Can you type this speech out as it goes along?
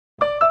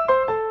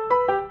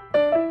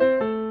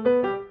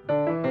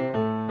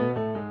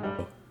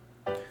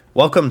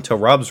Welcome to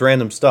Rob's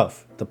Random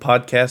Stuff, the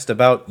podcast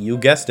about, you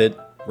guessed it,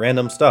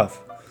 random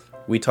stuff.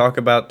 We talk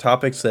about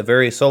topics that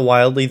vary so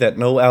wildly that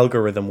no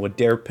algorithm would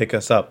dare pick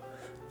us up.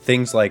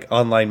 Things like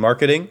online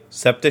marketing,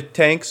 septic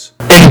tanks,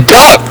 and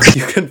ducks!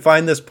 You can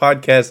find this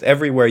podcast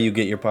everywhere you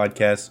get your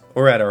podcasts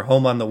or at our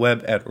home on the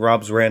web at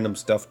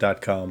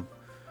robsrandomstuff.com.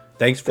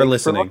 Thanks for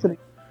listening.